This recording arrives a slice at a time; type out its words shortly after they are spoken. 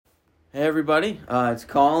Hey everybody, it's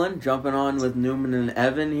Colin jumping on with Newman and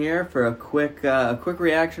Evan here for a quick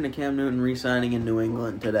reaction to Cam Newton re-signing in New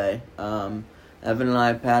England today. Evan and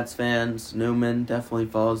I are Pats fans. Newman definitely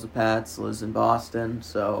follows the Pats, lives in Boston.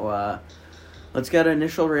 So let's get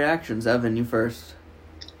initial reactions. Evan, you first.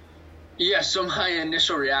 Yeah, so my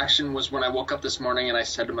initial reaction was when I woke up this morning and I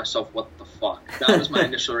said to myself, what the fuck? That was my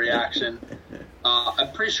initial reaction.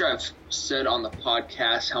 I'm pretty sure I've said on the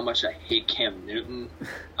podcast how much I hate Cam Newton.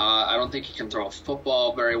 I don't think he can throw a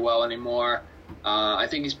football very well anymore. I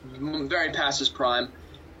think he's very past his prime.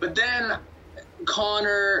 But then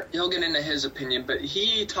Connor, he'll get into his opinion, but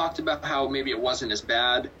he talked about how maybe it wasn't as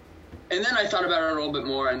bad. And then I thought about it a little bit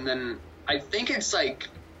more, and then I think it's like,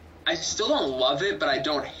 I still don't love it, but I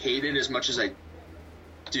don't hate it as much as I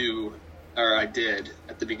did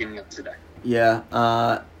at the beginning of today. Yeah,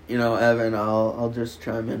 Evan, I'll just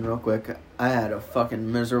chime in real quick. I had a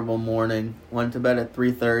fucking miserable morning. Went to bed at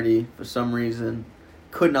 3:30 for some reason.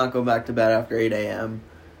 Could not go back to bed after 8 a.m.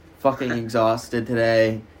 Fucking exhausted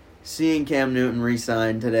today. Seeing Cam Newton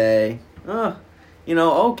re-sign today. Cam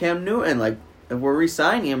Newton, like, if we're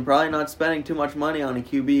re-signing him, probably not spending too much money on a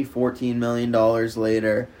QB, $14 million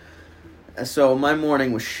later. So my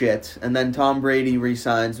morning was shit. And then Tom Brady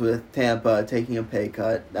re-signs with Tampa, taking a pay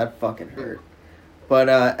cut. That fucking hurt. But,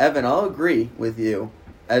 Evan, I'll agree with you.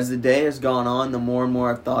 As the day has gone on, the more and more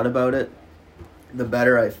I've thought about it, the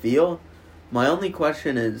better I feel. My only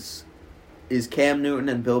question is Cam Newton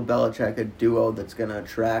and Bill Belichick a duo that's going to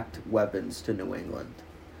attract weapons to New England?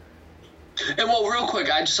 And well, real quick,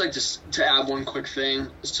 I'd just like to add one quick thing.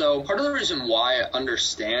 So part of the reason why I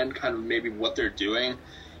understand kind of maybe what they're doing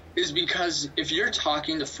is because if you're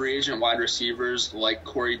talking to free agent wide receivers like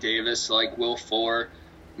Corey Davis, like Will Fuller,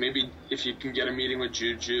 maybe if you can get a meeting with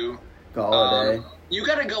Juju, Golladay, you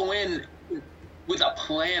got to go in with a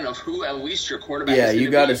plan of who at least your quarterback yeah, is. You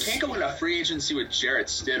got to. You can't go into free agency with Jarrett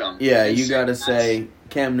Stidham. Yeah, you got to say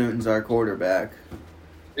Cam Newton's our quarterback.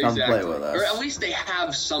 Come Exactly. play with us. Or at least they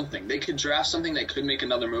have something. They could draft something. They could make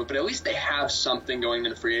another move, but at least they have something going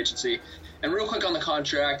into free agency. And real quick on the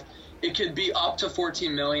contract, it could be up to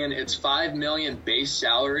 $14 million. It's $5 million base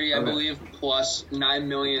salary, I believe, plus $9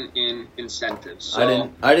 million in incentives. So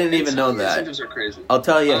I didn't even know that. Incentives are crazy. I'll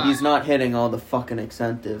tell you, he's not hitting all the fucking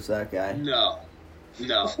incentives. That guy. No.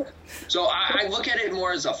 So I look at it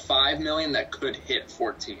more as a $5 million that could hit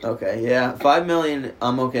 14. Okay, yeah, $5 million.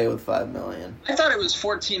 I'm okay with $5 million. I thought it was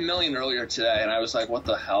 $14 million earlier today, and I was like, "What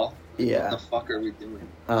the hell? Yeah. What the fuck are we doing?"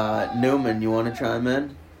 Newman, you want to chime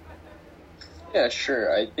in? Yeah,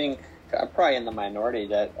 sure. I think I'm probably in the minority.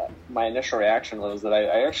 That my initial reaction was that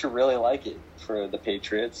I actually really like it for the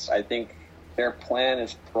Patriots. I think their plan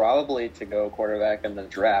is probably to go quarterback in the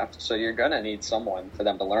draft, so you're going to need someone for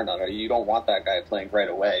them to learn under. You don't want that guy playing right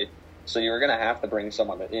away, so you're going to have to bring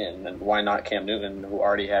someone in, and why not Cam Newton, who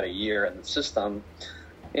already had a year in the system,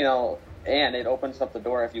 and it opens up the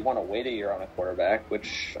door if you want to wait a year on a quarterback,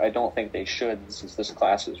 which I don't think they should since this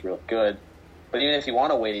class is real good. But even if you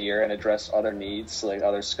want to wait a year and address other needs, like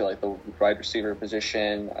other skill, like the wide receiver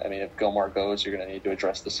position, I mean, if Gilmore goes, you're going to need to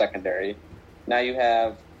address the secondary. Now you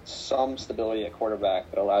have some stability at quarterback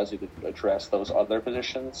that allows you to address those other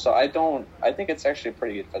positions. So I think it's actually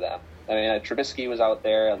pretty good for them. I mean, Trubisky was out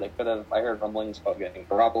there. They could have, I heard rumblings about getting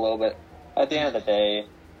Garoppolo, but at the end of the day,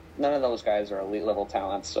 none of those guys are elite level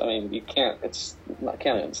talents. I mean, it's not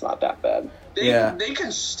that bad. They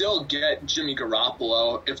can still get Jimmy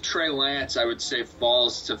Garoppolo if Trey Lance, I would say,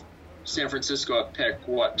 falls to San Francisco at pick,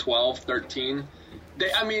 12, 13.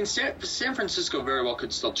 San Francisco very well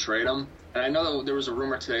could still trade him. And I know that there was a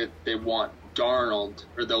rumor today that they want Darnold,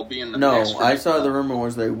 or they'll be in the mix. No, I saw the rumor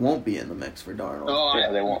was they won't be in the mix for Darnold.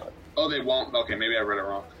 They won't. Oh, they won't? Okay, maybe I read it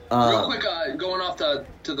wrong. Real quick, going off to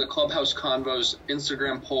the Clubhouse Convos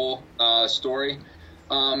Instagram poll story,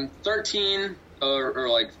 13 or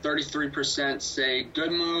like 33% say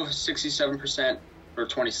good move, 67% or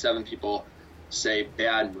 27 people say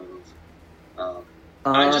bad move.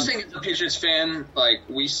 I just think as a Patriots fan, like,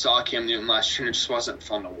 we saw Cam Newton last year and it just wasn't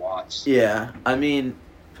fun to watch. Yeah, I mean,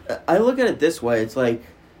 I look at it this way. It's like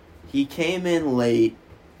he came in late,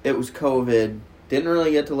 it was COVID, didn't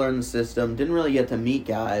really get to learn the system, didn't really get to meet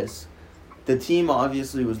guys. The team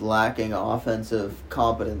obviously was lacking offensive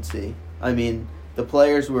competency. I mean, the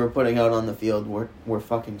players we were putting out on the field were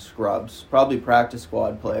fucking scrubs. Probably practice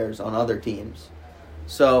squad players on other teams.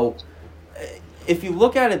 So if you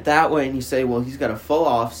look at it that way and you say, well, he's got a full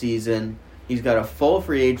off season, he's got a full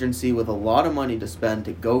free agency with a lot of money to spend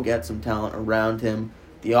to go get some talent around him.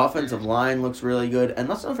 The offensive line looks really good. And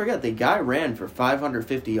let's not forget, the guy ran for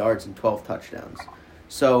 550 yards and 12 touchdowns.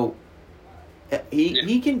 So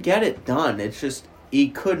he can get it done. It's just he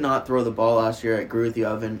could not throw the ball last year. I agree with you,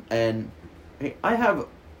 Evan, and I have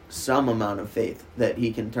some amount of faith that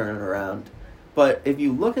he can turn it around. But if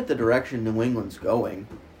you look at the direction New England's going,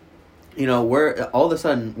 we're all of a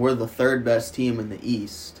sudden we're the third best team in the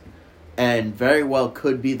East, and very well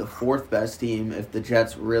could be the fourth best team if the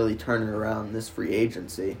Jets really turn it around this free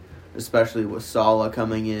agency, especially with Saleh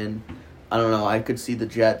coming in. I don't know. I could see the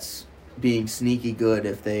Jets being sneaky good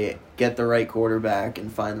if they get the right quarterback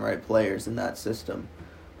and find the right players in that system,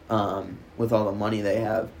 with all the money they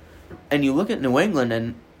have. And you look at New England,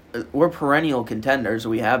 and we're perennial contenders.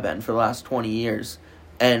 We have been for the last 20 years.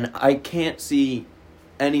 And I can't see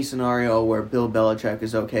any scenario where Bill Belichick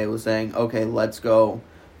is okay with saying, okay, let's go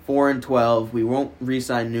 4-12. We won't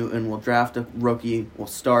re-sign Newton. We'll draft a rookie. We'll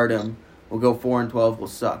start him. We'll go 4-12. We'll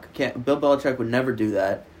suck. Bill Belichick would never do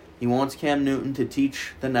that. He wants Cam Newton to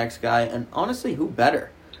teach the next guy. And honestly, who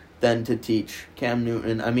better than to teach Cam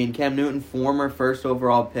Newton? I mean, Cam Newton, former first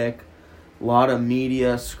overall pick. A lot of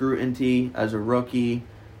media scrutiny as a rookie.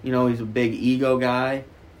 He's a big ego guy,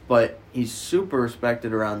 but he's super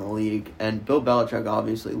respected around the league, and Bill Belichick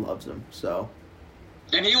obviously loves him, so.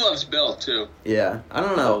 And he loves Bill, too. Yeah, I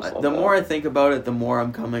don't know. The more I think about it, the more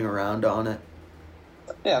I'm coming around on it.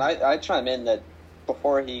 Yeah, and I chime in that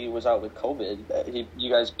before he was out with COVID, you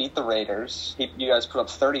guys beat the Raiders. You guys put up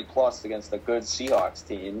 30-plus against a good Seahawks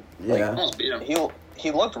team. Yeah. Almost beat him. He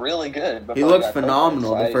looked really good. He looked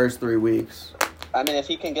phenomenal the first 3 weeks. I mean, if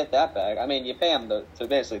he can get that back, you pay him to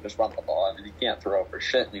basically just run the ball. He can't throw for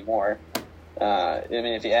shit anymore.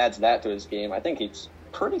 If he adds that to his game, I think he's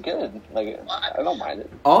pretty good. I don't mind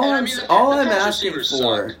it. All I'm asking for.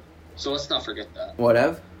 Suck, so let's not forget that.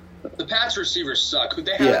 Whatever. The Pats receivers suck.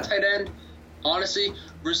 They have a tight end. Honestly,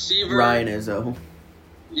 receiver. Ryan Izzo.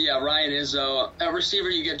 Yeah, Ryan Izzo. At receiver,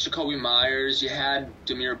 you get Jacoby Myers. You had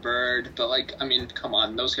Demir Bird, but come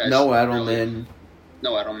on, those guys. No Edelman.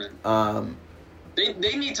 No Edelman.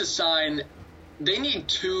 They need to sign. They need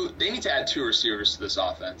to add 2 receivers to this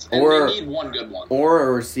offense, and they need one good one, or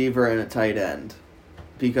a receiver and a tight end,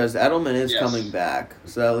 because Edelman is coming back.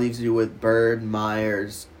 So that leaves you with Bird,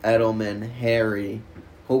 Myers, Edelman, Harry,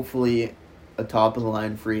 hopefully a top of the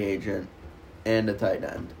line free agent, and a tight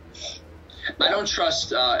end. I don't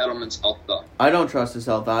trust Edelman's health though. I don't trust his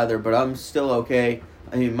health either, but I'm still okay.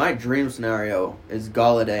 My dream scenario is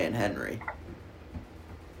Galladay and Henry.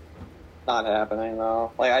 Not happening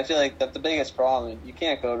though. I feel like the biggest problem, you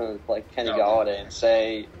can't go to Kenny Galladay and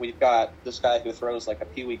say, we've got this guy who throws like a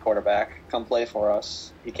peewee quarterback, come play for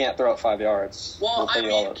us. He can't throw it 5 yards. Well,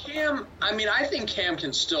 Cam. I think Cam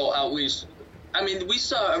can still at least. We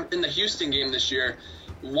saw in the Houston game this year,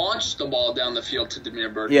 launch the ball down the field to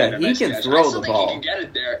Demir Bird. Yeah, he can throw the ball. He can get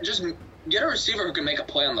it there. Just get a receiver who can make a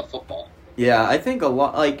play on the football. Yeah, I think a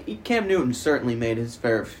lot. Cam Newton certainly made his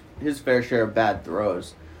fair share of bad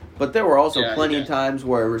throws. But there were also plenty of times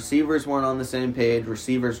where receivers weren't on the same page.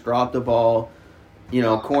 Receivers dropped the ball.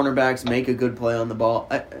 Cornerbacks make a good play on the ball.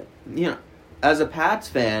 As a Pats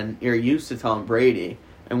fan, you're used to Tom Brady.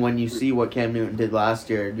 And when you see what Cam Newton did last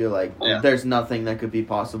year, you're like, there's nothing that could be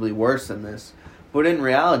possibly worse than this. But in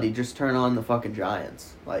reality, just turn on the fucking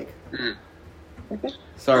Giants. Sorry,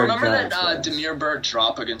 remember Giants that fans. Demir Bird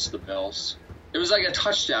drop against the Bills? It was like a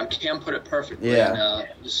touchdown. Cam put it perfectly. Yeah.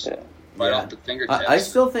 Right off the fingertips. I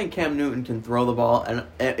still think Cam Newton can throw the ball, and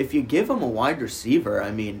if you give him a wide receiver,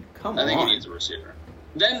 come on. I think he needs a receiver.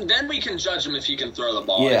 Then we can judge him if he can throw the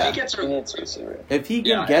ball. Yeah. If he gets a receiver. If he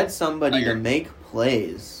can get somebody to make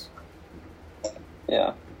plays.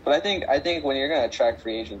 Yeah. But I think when you're going to attract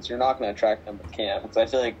free agents, you're not going to attract them with Cam, because I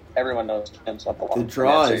feel like everyone knows Cam's not the long-term The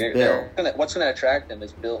draw answer. is Bill. What's going to attract them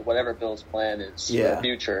is Bill. Whatever Bill's plan is for the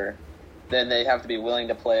future, then they have to be willing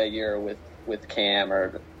to play a year with Cam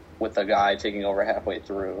or with a guy taking over halfway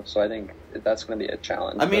through. So I think that's going to be a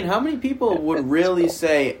challenge. How many people would really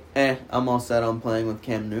say, I'm all set on playing with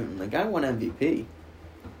Cam Newton? The guy won MVP.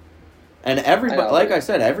 And everybody, I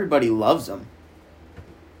said, everybody loves him.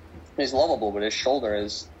 He's lovable, but his shoulder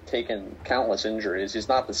has taken countless injuries. He's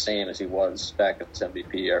not the same as he was back at his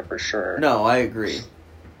MVP year, for sure. No, I agree.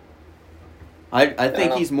 I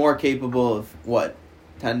think he's more capable of,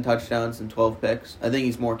 10 touchdowns and 12 picks? I think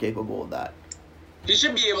he's more capable of that. He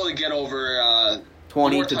should be able to get over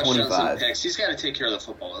 20 more to touchdowns 25. and picks. He's got to take care of the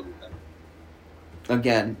football a little bit.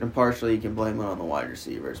 Again, and partially you can blame it on the wide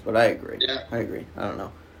receivers, but I agree. Yeah. I agree. I don't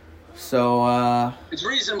know. So, it's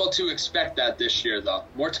reasonable to expect that this year, though.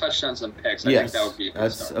 More touchdowns than picks. I think that would be a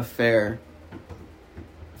good start. A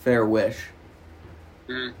fair wish.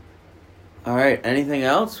 Mm-hmm. All right. Anything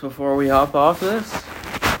else before we hop off this?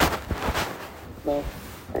 No.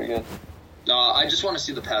 Very good. No, I just want to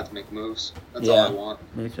see the Pats make moves. That's all I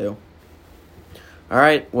want. Me too. All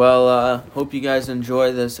right. Well, hope you guys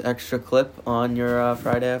enjoy this extra clip on your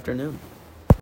Friday afternoon.